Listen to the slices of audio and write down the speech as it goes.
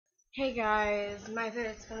Hey guys, my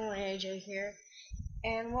favorite Spinal AJ here,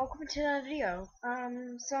 and welcome to another video.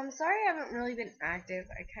 So I'm sorry I haven't really been active.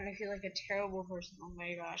 I kind of feel like a terrible person. Oh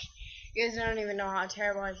my gosh, you guys don't even know how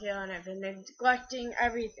terrible I feel, and I've been neglecting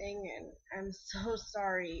everything, and I'm so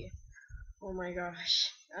sorry. Oh my gosh.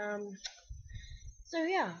 So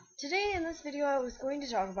yeah, today in this video I was going to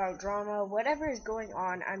talk about drama, whatever is going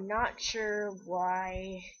on. I'm not sure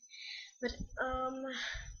why, but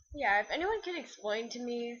yeah, if anyone can explain to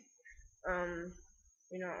me, um,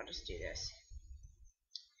 I'll just do this.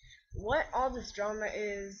 What all this drama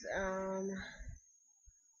is,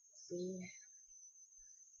 see,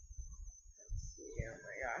 let's see, oh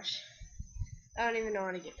my gosh. I don't even know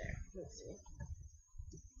how to get there. Let's see.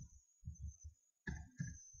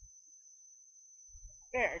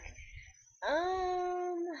 Eric.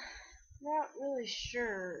 Not really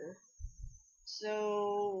sure.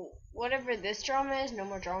 So, whatever this drama is, no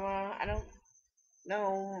more drama. I don't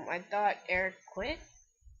know. I thought Eric quit.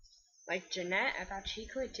 Like Jeanette, I thought she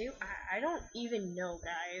quit too. I don't even know,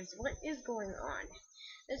 guys. What is going on?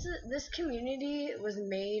 This community was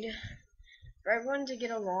made for everyone to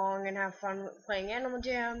get along and have fun playing Animal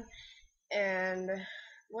Jam. And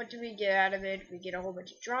what do we get out of it? We get a whole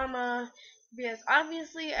bunch of drama because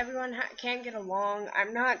obviously everyone can't get along.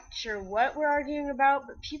 I'm not sure what we're arguing about,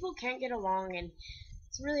 but people can't get along, and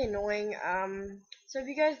it's really annoying. So if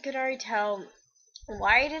you guys could already tell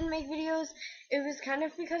why I didn't make videos, it was kind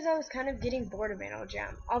of because I was kind of getting bored of Animal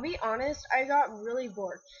Jam. I'll be honest, I got really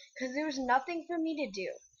bored because there was nothing for me to do.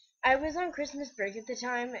 I was on Christmas break at the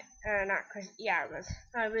time, not Christmas. Yeah,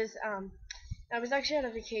 I was. I was actually on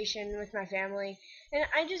a vacation with my family, and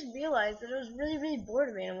I just realized that I was really, really bored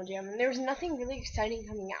of Animal Jam, and there was nothing really exciting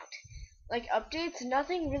coming out. Like updates,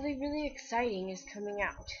 nothing really, really exciting is coming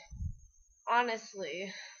out.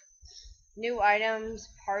 Honestly, new items,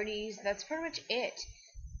 parties, that's pretty much it.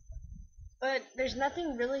 But there's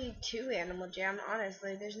nothing really to Animal Jam,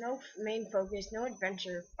 honestly. There's no main focus, no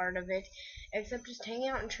adventure part of it, except just hanging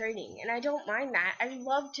out and trading. And I don't mind that. I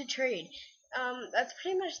love to trade. That's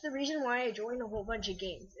pretty much the reason why I joined a whole bunch of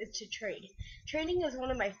games, is to trade. Trading is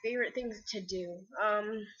one of my favorite things to do.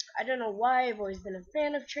 I don't know why, I've always been a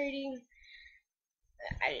fan of trading.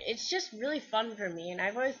 It's just really fun for me, and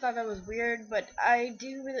I've always thought that was weird, but I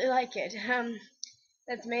do really like it.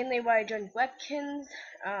 That's mainly why I joined Webkins.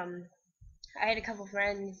 I had a couple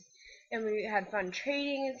friends, and we had fun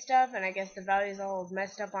trading and stuff, and I guess the value's all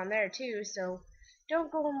messed up on there too, so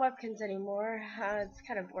don't go on Webkins anymore. It's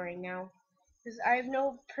kind of boring now, because I have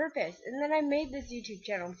no purpose. And then I made this YouTube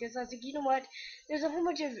channel, because I was like, you know what, there's a whole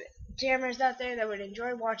bunch of jammers out there that would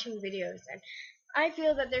enjoy watching videos, and I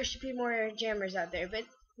feel that there should be more jammers out there, but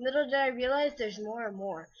little did I realize there's more and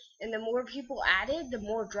more. And the more people added, the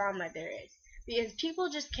more drama there is. Because people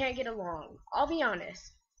just can't get along. I'll be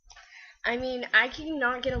honest. I mean, I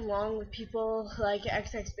cannot get along with people like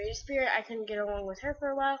XX Beta Spirit. I couldn't get along with her for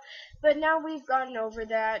a while, but now we've gotten over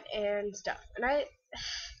that and stuff. And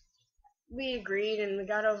we agreed and we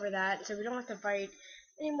got over that, so we don't have to fight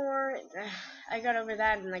anymore. I got over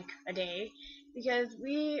that in like a day because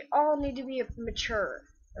we all need to be mature,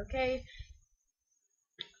 okay?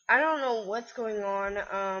 I don't know what's going on.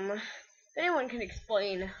 If anyone can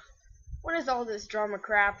explain what is all this drama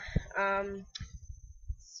crap? I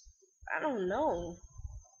don't know.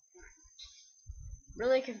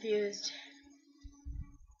 Really confused.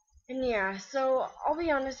 And yeah, so I'll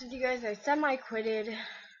be honest with you guys, I semi-quitted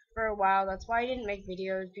for a while. That's why I didn't make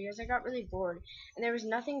videos, because I got really bored and there was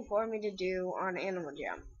nothing for me to do on Animal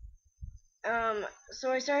Jam.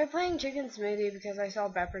 So I started playing Chicken Smoothie because I saw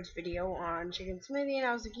Bepper's video on Chicken Smoothie, and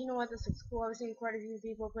I was like, you know what, this looks cool. I've seen quite a few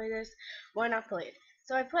people play this. Why not play it?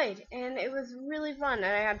 So I played, and it was really fun, and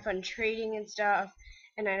I had fun trading and stuff,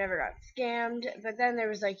 and I never got scammed. But then there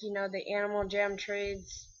was, like, the Animal Jam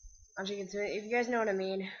trades on Chicken Smoothie, if you guys know what I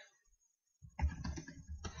mean.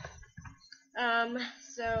 Um,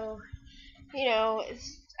 so,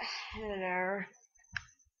 it's, I don't know.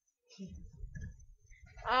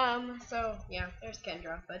 So, yeah, there's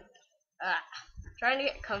Kendra, but, trying to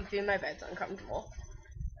get comfy in my bed's uncomfortable.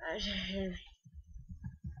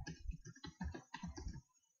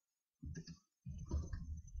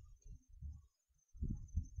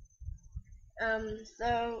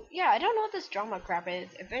 So, yeah, I don't know what this drama crap is.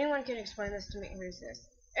 If anyone can explain this to me, who's this?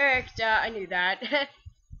 Eric, duh, I knew that.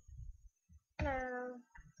 Hello.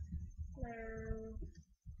 Hello.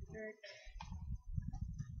 Eric.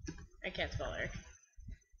 I can't spell Eric.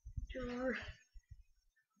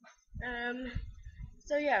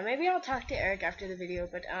 So yeah, maybe I'll talk to Eric after the video,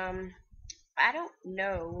 but, I don't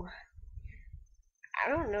know. I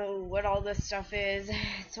don't know what all this stuff is.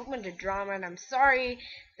 It's so much drama, and I'm sorry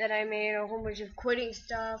that I made a whole bunch of quitting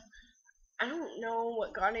stuff. I don't know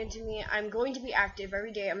what got into me. I'm going to be active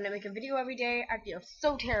every day. I'm going to make a video every day. I feel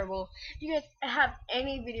so terrible. If you guys have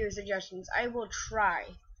any video suggestions, I will try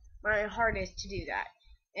my hardest to do that.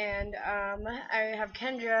 And I have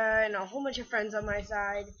Kendra and a whole bunch of friends on my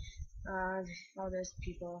side. All those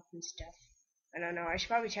people and stuff. I don't know. I should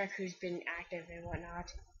probably check who's been active and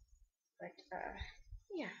whatnot. But,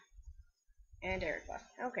 yeah. And Eric left.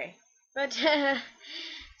 Okay. But,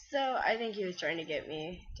 so I think he was trying to get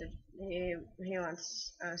me to. He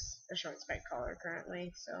wants a short spec collar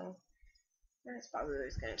currently, so that's probably what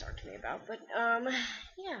he's gonna talk to me about. But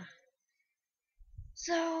yeah.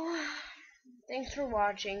 So thanks for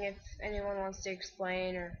watching. If anyone wants to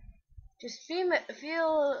explain or just feel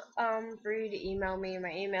free to email me.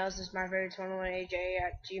 My email is just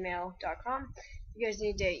myfavorites101aj@gmail.com. You guys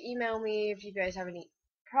need to email me if you guys have any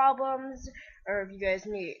problems, or if you guys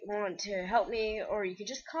want to help me, or you can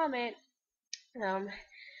just comment.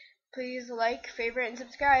 Please like, favorite, and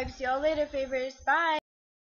subscribe. See y'all later, favorites. Bye.